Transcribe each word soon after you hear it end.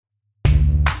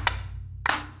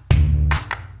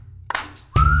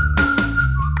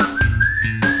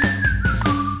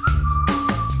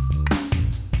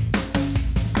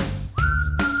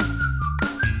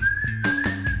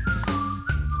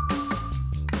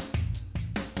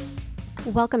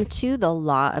Welcome to the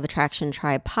Law of Attraction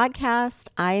Tribe podcast.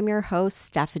 I am your host,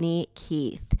 Stephanie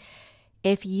Keith.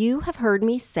 If you have heard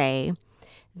me say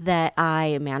that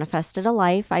I manifested a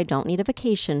life I don't need a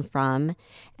vacation from,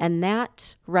 and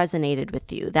that resonated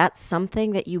with you, that's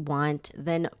something that you want,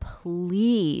 then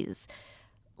please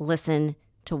listen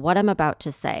to what I'm about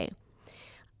to say.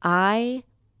 I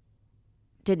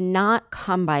did not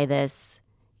come by this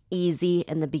easy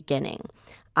in the beginning.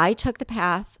 I took the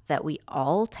path that we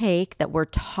all take, that we're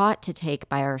taught to take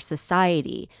by our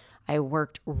society. I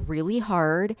worked really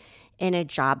hard in a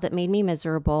job that made me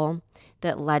miserable,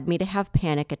 that led me to have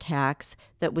panic attacks,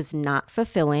 that was not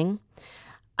fulfilling.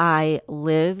 I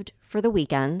lived for the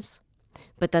weekends,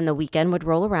 but then the weekend would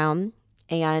roll around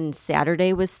and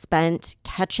Saturday was spent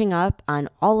catching up on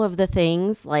all of the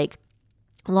things like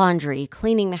laundry,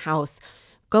 cleaning the house,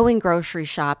 going grocery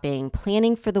shopping,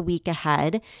 planning for the week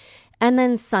ahead. And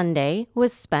then Sunday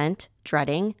was spent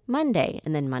dreading Monday.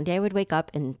 And then Monday I would wake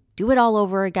up and do it all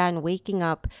over again, waking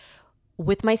up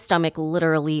with my stomach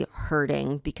literally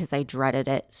hurting because I dreaded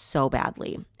it so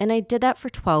badly. And I did that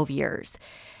for 12 years.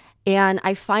 And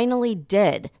I finally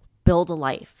did build a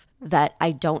life that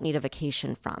I don't need a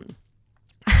vacation from.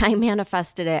 I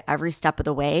manifested it every step of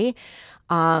the way.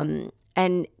 And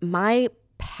my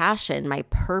passion, my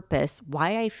purpose,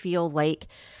 why I feel like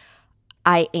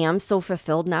I am so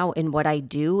fulfilled now in what I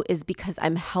do is because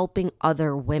I'm helping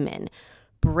other women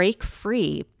break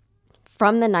free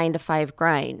from the 9-to-5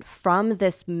 grind, from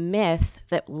this myth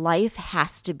that life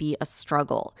has to be a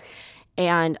struggle.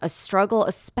 And a struggle,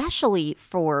 especially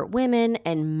for women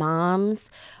and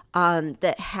moms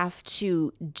that have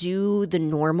to do the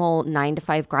normal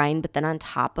 9-to-5 grind, but then on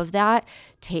top of that,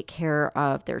 take care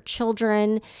of their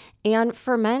children. And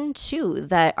for men too,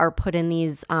 that are put in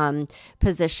these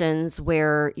positions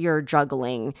where you're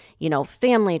juggling,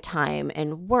 family time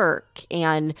and work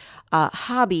and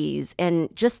hobbies,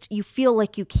 and just you feel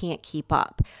like you can't keep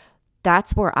up.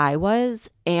 That's where I was.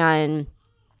 And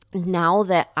now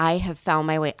that I have found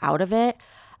my way out of it,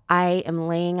 I am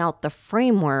laying out the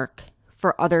framework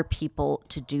for other people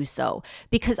to do so,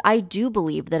 because I do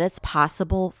believe that it's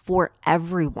possible for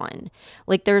everyone.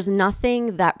 Like there's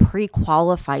nothing that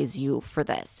pre-qualifies you for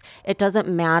this. It doesn't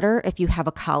matter if you have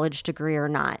a college degree or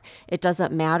not. It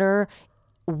doesn't matter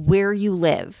where you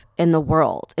live in the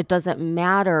world. It doesn't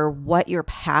matter what your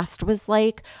past was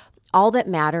like. All that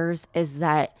matters is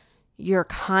that you're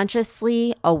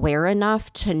consciously aware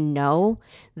enough to know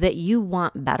that you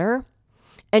want better,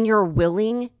 and you're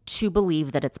willing to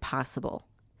believe that it's possible.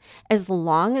 As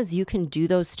long as you can do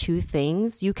those two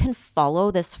things, you can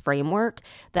follow this framework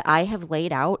that I have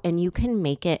laid out and you can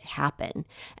make it happen.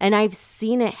 And I've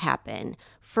seen it happen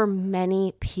for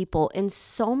many people in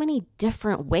so many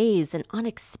different ways and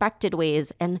unexpected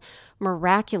ways and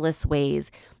miraculous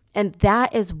ways. And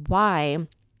that is why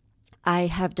I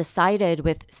have decided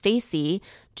with Stacy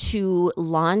to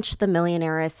launch the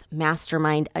Millionaires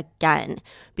Mastermind again,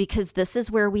 because this is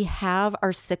where we have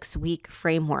our 6-week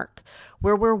framework,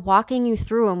 where we're walking you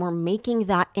through and we're making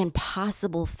that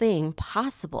impossible thing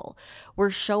possible. We're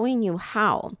showing you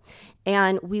how.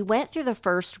 And we went through the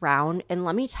first round, and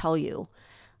let me tell you,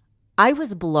 I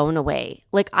was blown away.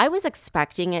 Like I was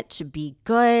expecting it to be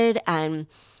good and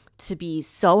to be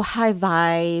so high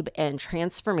vibe and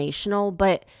transformational,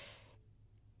 but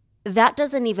that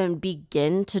doesn't even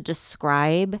begin to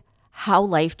describe how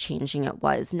life-changing it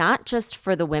was, not just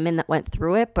for the women that went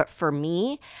through it, but for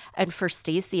me and for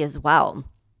Stacy as well.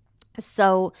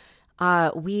 So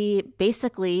we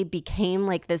basically became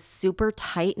like this super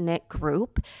tight-knit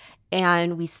group,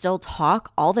 and we still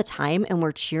talk all the time, and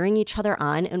we're cheering each other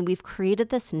on, and we've created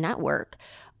this network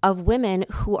of women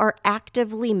who are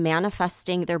actively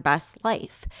manifesting their best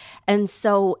life. And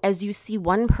so as you see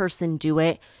one person do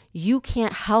it, you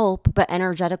can't help but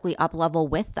energetically up-level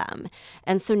with them.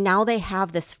 And so now they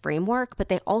have this framework, but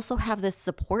they also have this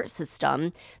support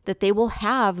system that they will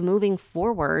have moving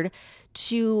forward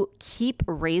to keep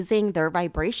raising their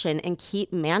vibration and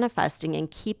keep manifesting and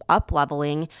keep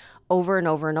up-leveling over and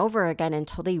over and over again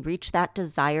until they reach that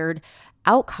desired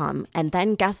outcome. And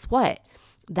then guess what?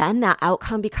 Then that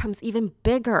outcome becomes even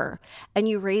bigger, and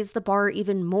you raise the bar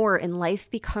even more, and life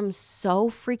becomes so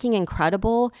freaking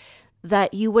incredible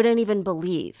that you wouldn't even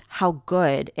believe how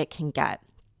good it can get.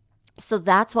 So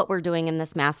that's what we're doing in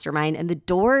this mastermind, and the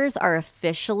doors are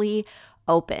officially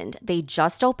opened. They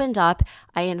just opened up.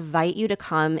 I invite you to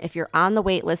come. If you're on the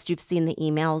wait list, you've seen the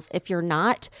emails. If you're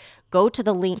not, go to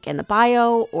the link in the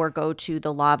bio or go to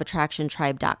the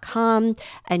lawofattractiontribe.com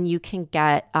and you can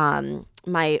get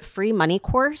my free money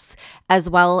course as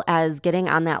well as getting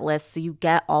on that list so you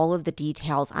get all of the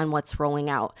details on what's rolling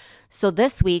out. So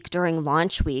this week during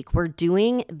launch week, we're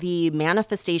doing the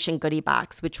manifestation goodie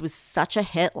box, which was such a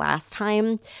hit last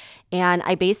time. And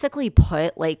I basically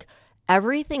put like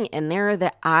everything in there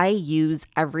that I use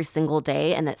every single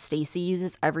day and that Stacy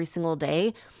uses every single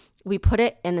day. We put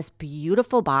it in this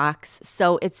beautiful box.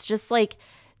 So it's just like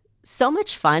so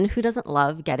much fun. Who doesn't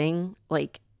love getting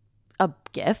like a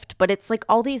gift? But it's like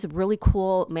all these really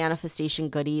cool manifestation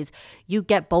goodies. You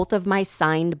get both of my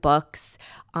signed books.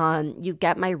 You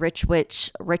get my Rich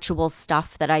Witch ritual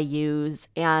stuff that I use,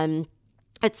 and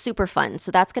it's super fun.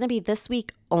 So that's going to be this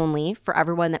week only for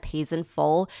everyone that pays in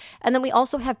full. And then we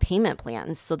also have payment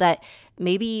plans so that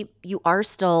maybe you are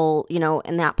still,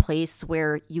 in that place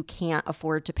where you can't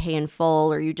afford to pay in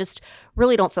full or you just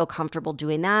really don't feel comfortable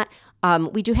doing that.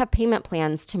 We do have payment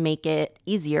plans to make it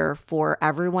easier for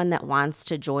everyone that wants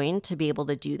to join to be able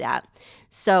to do that.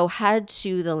 So head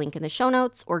to the link in the show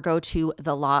notes or go to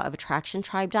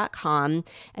thelawofattractiontribe.com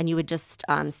and you would just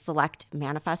select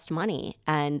Manifest Money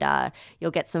and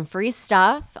you'll get some free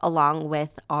stuff along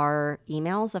with our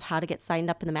emails of how to get signed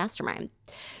up in the mastermind.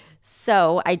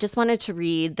 So I just wanted to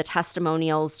read the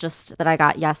testimonials just that I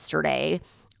got yesterday.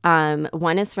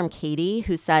 One is from Katie,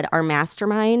 who said, our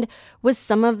mastermind was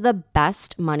some of the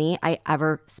best money I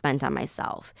ever spent on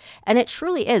myself. And it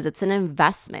truly is. It's an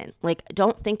investment. Like,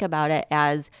 don't think about it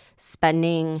as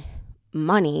spending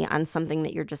money on something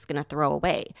that you're just going to throw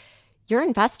away. You're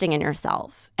investing in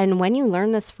yourself. And when you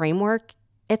learn this framework,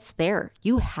 it's there.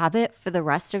 You have it for the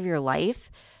rest of your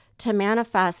life to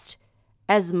manifest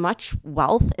as much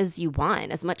wealth as you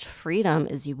want, as much freedom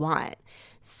as you want.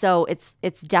 So it's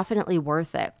definitely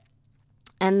worth it.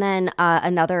 And then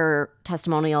another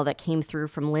testimonial that came through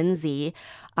from Lindsay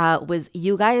was,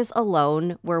 you guys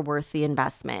alone were worth the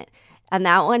investment. And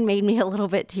that one made me a little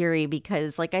bit teary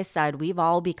because, like I said, we've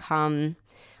all become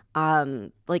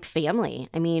like family.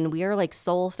 I mean, we are like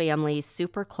soul family,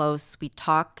 super close. We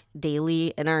talk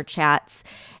daily in our chats.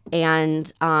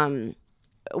 And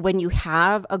when you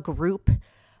have a group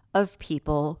of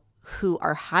people who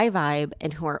are high vibe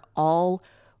and who are all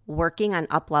working on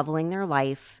up-leveling their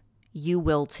life, you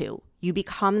will too. You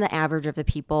become the average of the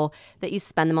people that you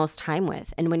spend the most time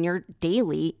with. And when you're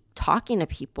daily talking to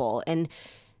people and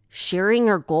sharing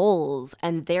your goals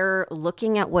and they're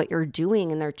looking at what you're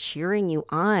doing and they're cheering you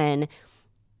on,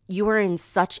 you are in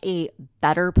such a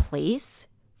better place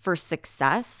for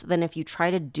success than if you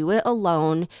try to do it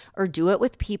alone or do it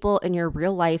with people in your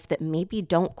real life that maybe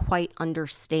don't quite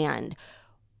understand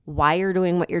why you're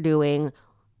doing what you're doing,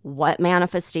 what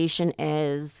manifestation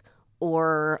is,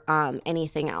 or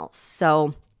anything else.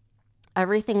 So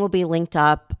everything will be linked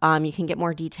up. You can get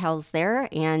more details there,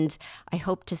 and I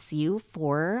hope to see you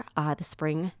for the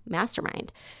spring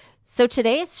mastermind. So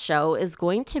today's show is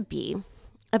going to be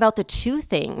about the two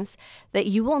things that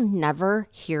you will never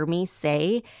hear me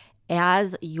say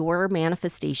as your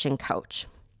manifestation coach.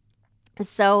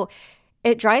 So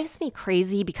it drives me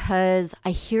crazy because I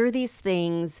hear these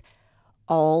things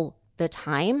all the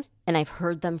time and I've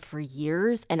heard them for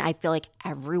years, and I feel like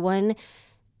everyone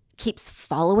keeps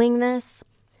following this,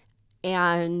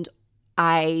 and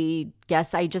I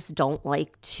guess I just don't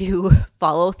like to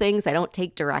follow things. I don't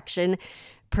take direction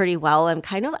pretty well. I'm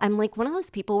like one of those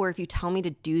people where if you tell me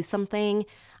to do something,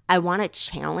 I want to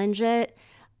challenge it.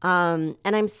 And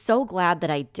I'm so glad that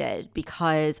I did,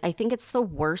 because I think it's the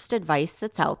worst advice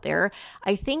that's out there.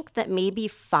 I think that maybe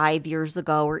 5 years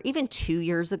ago or even 2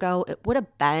 years ago, it would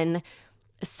have been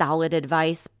solid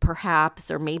advice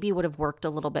perhaps, or maybe would have worked a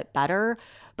little bit better.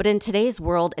 But in today's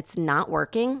world, it's not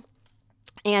working.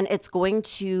 And it's going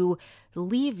to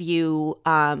leave you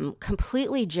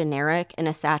completely generic in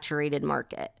a saturated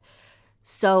market.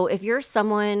 So if you're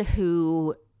someone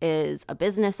who is a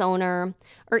business owner,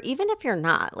 or even if you're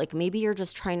not, like maybe you're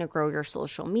just trying to grow your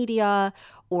social media,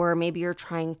 or maybe you're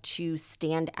trying to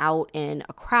stand out in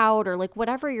a crowd, or like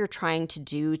whatever you're trying to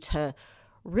do to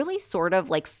really sort of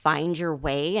like find your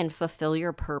way and fulfill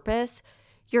your purpose,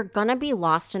 you're gonna be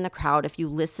lost in the crowd if you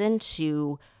listen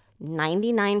to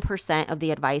 99% of the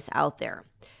advice out there.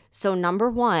 So number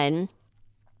one,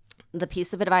 the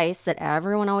piece of advice that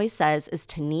everyone always says is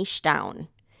to niche down.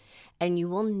 And you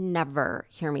will never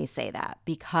hear me say that,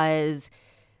 because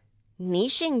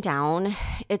niching down,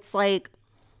 it's like,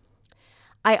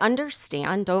 I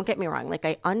understand, don't get me wrong, like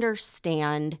I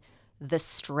understand the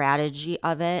strategy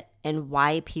of it and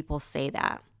why people say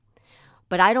that.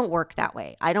 But I don't work that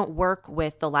way. I don't work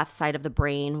with the left side of the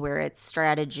brain where it's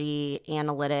strategy,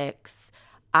 analytics.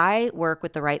 I work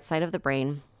with the right side of the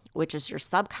brain, which is your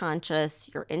subconscious,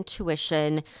 your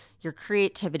intuition, your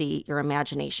creativity, your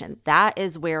imagination. That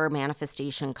is where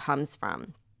manifestation comes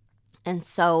from. And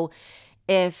so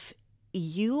if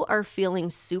you are feeling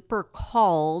super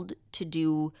called to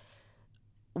do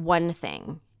one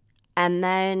thing, and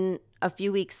then a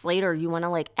few weeks later you want to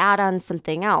like add on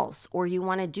something else, or you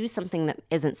want to do something that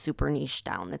isn't super niche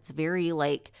down, that's very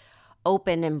like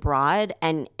open and broad,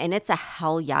 and it's a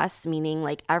hell yes, meaning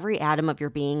like every atom of your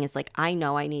being is like, I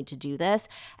know I need to do this,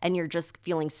 and you're just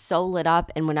feeling so lit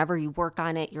up, and whenever you work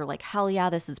on it you're like, hell yeah,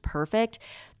 this is perfect,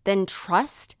 then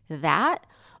trust that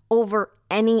over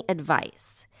any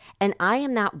advice. And I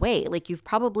am that way. Like you've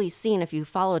probably seen if you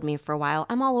followed me for a while,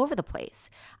 I'm all over the place.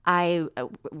 I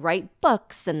write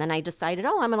books, and then I decided,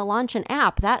 I'm going to launch an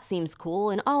app. That seems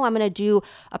cool. And I'm going to do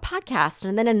a podcast,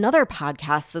 and then another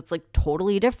podcast that's like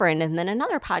totally different, and then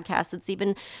another podcast that's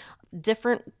even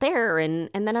different there. And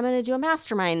then I'm going to do a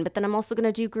mastermind, but then I'm also going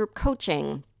to do group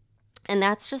coaching. And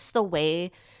that's just the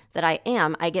way that I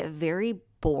am. I get very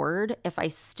bored if I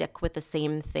stick with the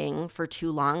same thing for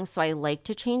too long. So I like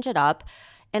to change it up.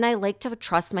 And I like to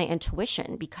trust my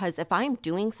intuition, because if I'm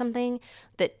doing something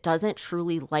that doesn't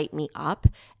truly light me up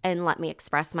and let me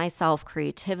express myself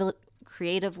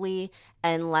creatively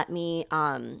and let me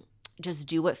just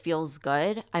do what feels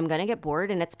good, I'm going to get bored,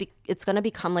 and it's going to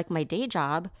become like my day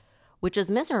job, which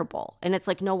is miserable. And it's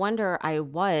like, no wonder I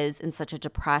was in such a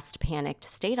depressed, panicked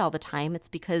state all the time. It's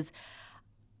because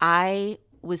I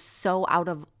was so out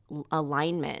of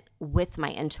alignment with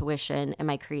my intuition and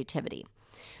my creativity.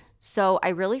 So I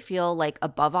really feel like,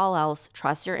 above all else,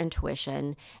 trust your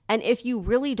intuition. And if you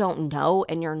really don't know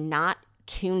and you're not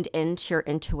tuned into your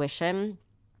intuition,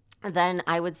 then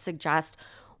I would suggest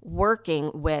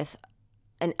working with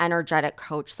an energetic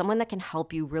coach, someone that can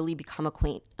help you really become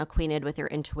acquainted with your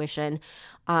intuition.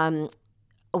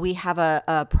 We have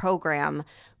a program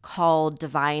called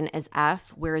Divine as F,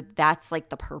 where that's like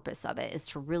the purpose of it, is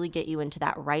to really get you into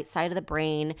that right side of the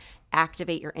brain,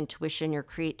 activate your intuition, your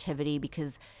creativity,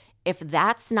 because if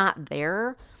that's not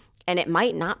there, and it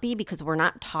might not be because we're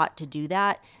not taught to do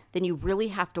that, then you really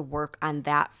have to work on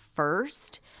that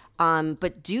first.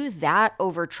 But do that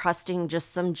over trusting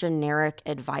just some generic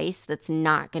advice that's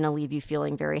not going to leave you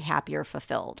feeling very happy or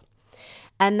fulfilled.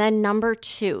 And then number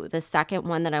 2, the second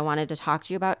one that I wanted to talk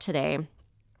to you about today,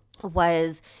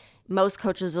 was most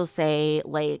coaches will say,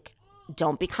 like,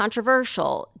 don't be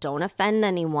controversial, don't offend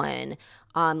anyone.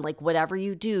 Like whatever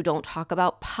you do, don't talk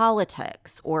about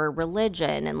politics or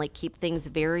religion, and like keep things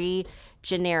very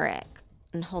generic.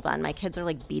 And hold on, my kids are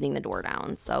like beating the door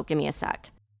down, so give me a sec.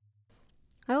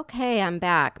 Okay, I'm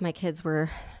back. My kids were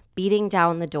beating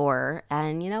down the door,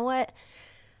 and you know what?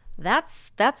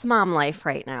 That's mom life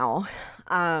right now.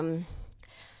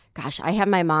 Gosh, I have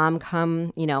my mom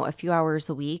come, a few hours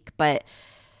a week, but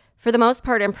for the most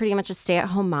part, I'm pretty much a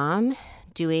stay-at-home mom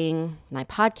doing my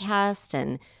podcast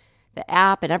and the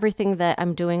app and everything that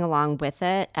I'm doing along with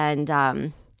it.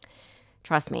 And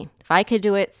trust me, if I could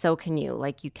do it, so can you.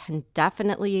 Like, you can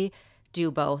definitely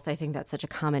do both. I think that's such a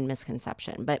common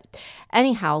misconception. But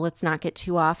anyhow, let's not get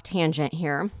too off tangent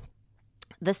here.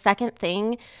 The second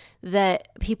thing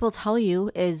that people tell you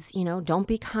is, don't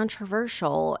be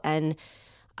controversial, and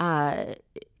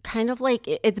kind of like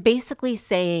it's basically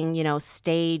saying,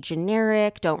 stay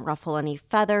generic, don't ruffle any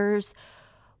feathers.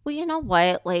 Well, you know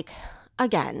what? Like,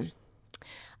 again,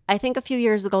 I think a few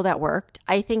years ago that worked.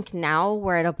 I think now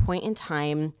we're at a point in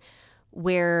time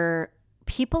where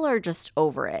people are just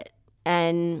over it.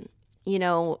 And,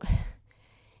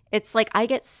 it's like I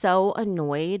get so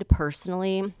annoyed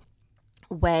personally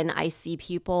when I see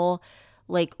people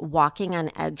like walking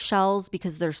on eggshells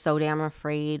because they're so damn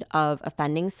afraid of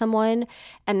offending someone.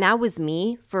 And that was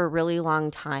me for a really long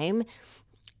time.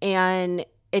 And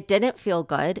it didn't feel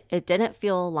good. It didn't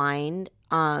feel aligned.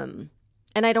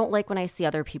 And I don't like when I see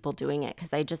other people doing it,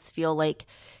 because I just feel like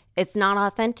it's not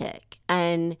authentic.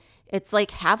 And it's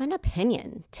like, have an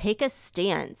opinion, take a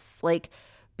stance, like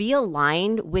be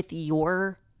aligned with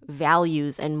your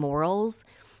values and morals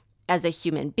as a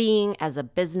human being, as a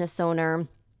business owner,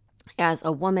 as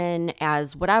a woman,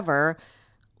 as whatever.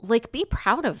 Like, be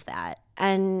proud of that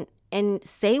and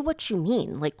say what you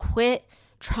mean. Like, quit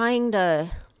trying to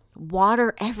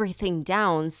water everything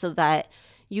down so that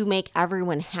you make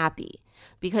everyone happy.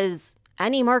 Because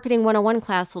any marketing 101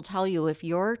 class will tell you, if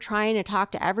you're trying to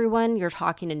talk to everyone, you're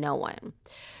talking to no one.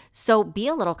 So be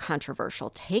a little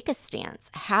controversial, take a stance,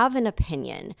 have an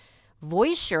opinion,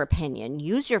 voice your opinion,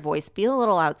 use your voice, be a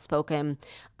little outspoken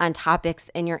on topics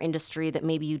in your industry that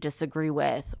maybe you disagree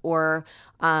with, or,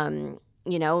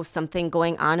 something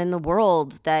going on in the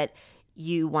world that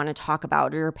you want to talk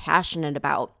about or you're passionate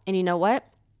about. And you know what?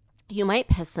 You might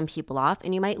piss some people off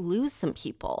and you might lose some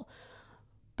people,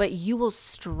 but you will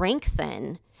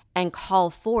strengthen and call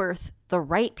forth the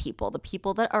right people. The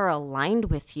people that are aligned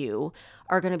with you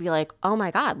are going to be like, oh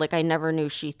my God, like I never knew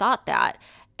she thought that.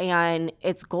 And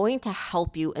it's going to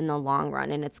help you in the long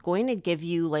run. And it's going to give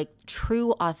you like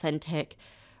true, authentic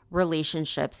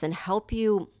relationships and help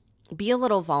you be a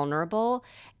little vulnerable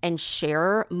and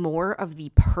share more of the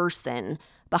person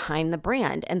behind the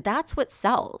brand. And that's what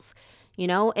sells. In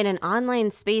an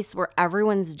online space where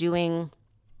everyone's doing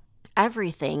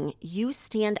everything, you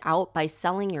stand out by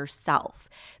selling yourself.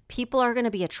 People are going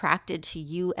to be attracted to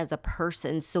you as a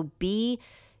person. So be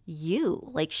you,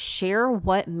 like share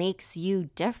what makes you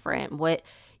different, what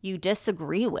you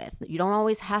disagree with. You don't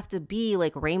always have to be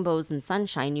like rainbows and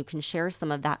sunshine. You can share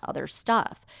some of that other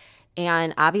stuff.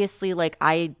 And obviously, like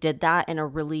I did that in a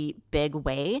really big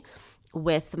way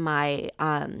with my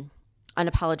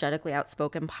Unapologetically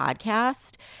Outspoken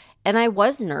podcast. And I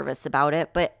was nervous about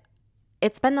it, but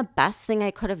it's been the best thing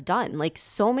I could have done. Like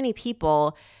so many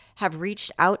people have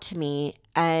reached out to me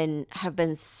and have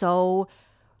been so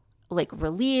like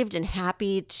relieved and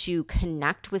happy to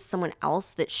connect with someone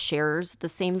else that shares the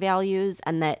same values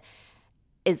and that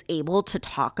is able to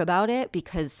talk about it,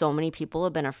 because so many people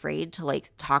have been afraid to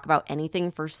like talk about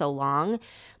anything for so long.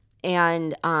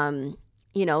 And,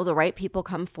 the right people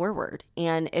come forward.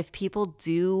 And if people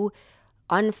do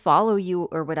unfollow you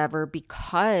or whatever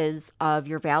because of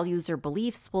your values or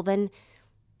beliefs, well, then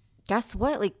guess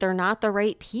what? Like they're not the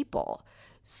right people.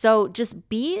 So just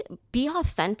be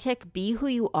authentic, be who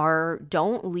you are.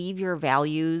 Don't leave your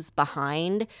values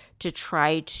behind to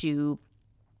try to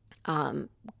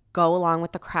go along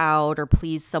with the crowd or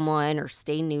please someone or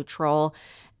stay neutral.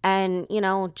 And,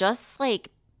 just like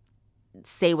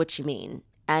say what you mean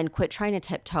and quit trying to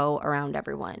tiptoe around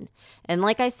everyone. And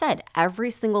like I said,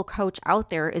 every single coach out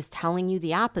there is telling you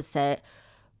the opposite,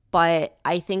 but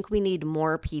I think we need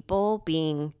more people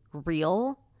being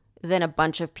real than a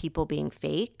bunch of people being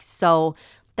fake. So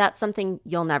that's something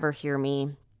you'll never hear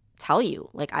me tell you.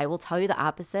 Like I will tell you the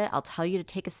opposite. I'll tell you to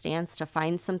take a stance, to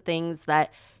find some things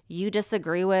that you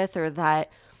disagree with or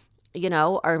that,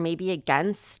 are maybe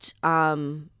against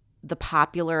the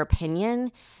popular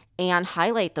opinion, and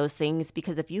highlight those things,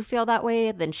 because if you feel that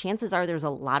way, then chances are there's a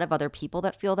lot of other people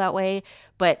that feel that way,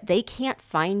 but they can't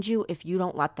find you if you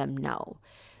don't let them know.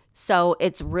 So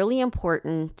it's really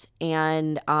important.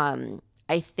 And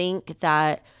I think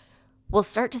that we'll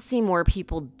start to see more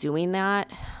people doing that.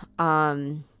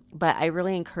 But I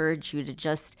really encourage you to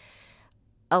just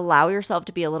allow yourself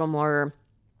to be a little more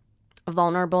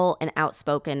vulnerable and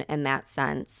outspoken in that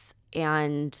sense,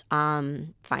 and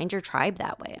find your tribe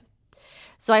that way.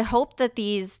 So I hope that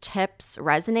these tips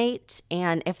resonate.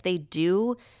 And if they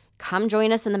do, come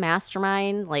join us in the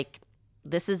mastermind. Like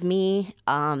this is me.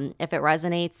 If it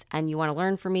resonates and you want to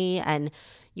learn from me and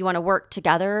you want to work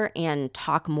together and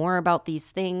talk more about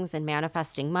these things and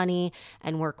manifesting money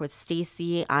and work with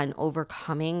Stacy on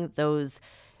overcoming those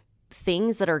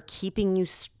things that are keeping you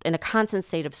in a constant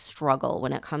state of struggle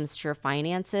when it comes to your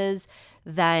finances,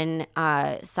 then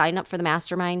sign up for the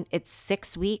mastermind. It's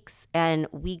 6 weeks and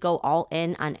we go all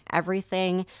in on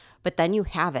everything, but then you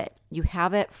have it. You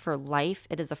have it for life.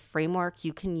 It is a framework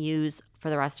you can use for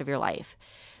the rest of your life.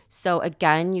 So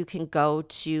again, you can go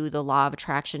to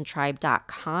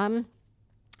thelawofattractiontribe.com.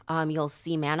 You'll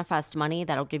see Manifest Money.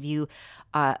 That'll give you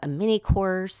a mini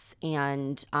course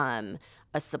and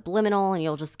a subliminal, and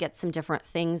you'll just get some different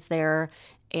things there.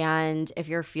 And if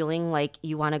you're feeling like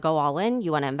you want to go all in,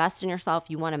 you want to invest in yourself,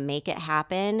 you want to make it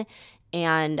happen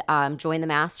and join the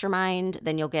mastermind,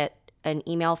 then you'll get an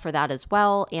email for that as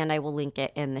well. And I will link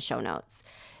it in the show notes.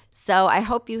 So I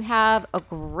hope you have a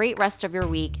great rest of your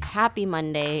week. Happy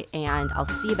Monday, and I'll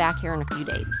see you back here in a few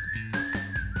days.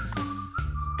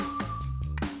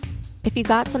 If you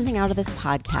got something out of this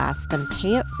podcast, then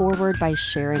pay it forward by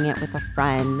sharing it with a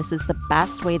friend. This is the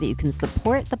best way that you can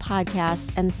support the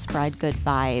podcast and spread good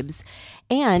vibes.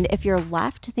 And if you're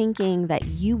left thinking that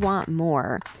you want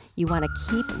more, you want to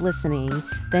keep listening,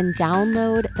 then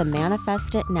download the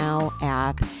Manifest It Now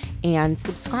app and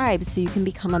subscribe so you can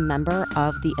become a member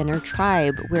of the Inner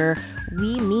Tribe, where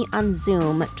we meet on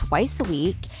Zoom twice a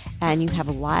week and you have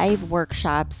live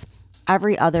workshops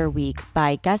every other week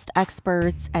by guest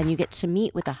experts, and you get to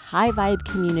meet with a high vibe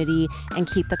community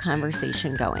and keep the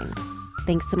conversation going.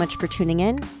 Thanks so much for tuning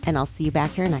in, and I'll see you back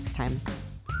here next time.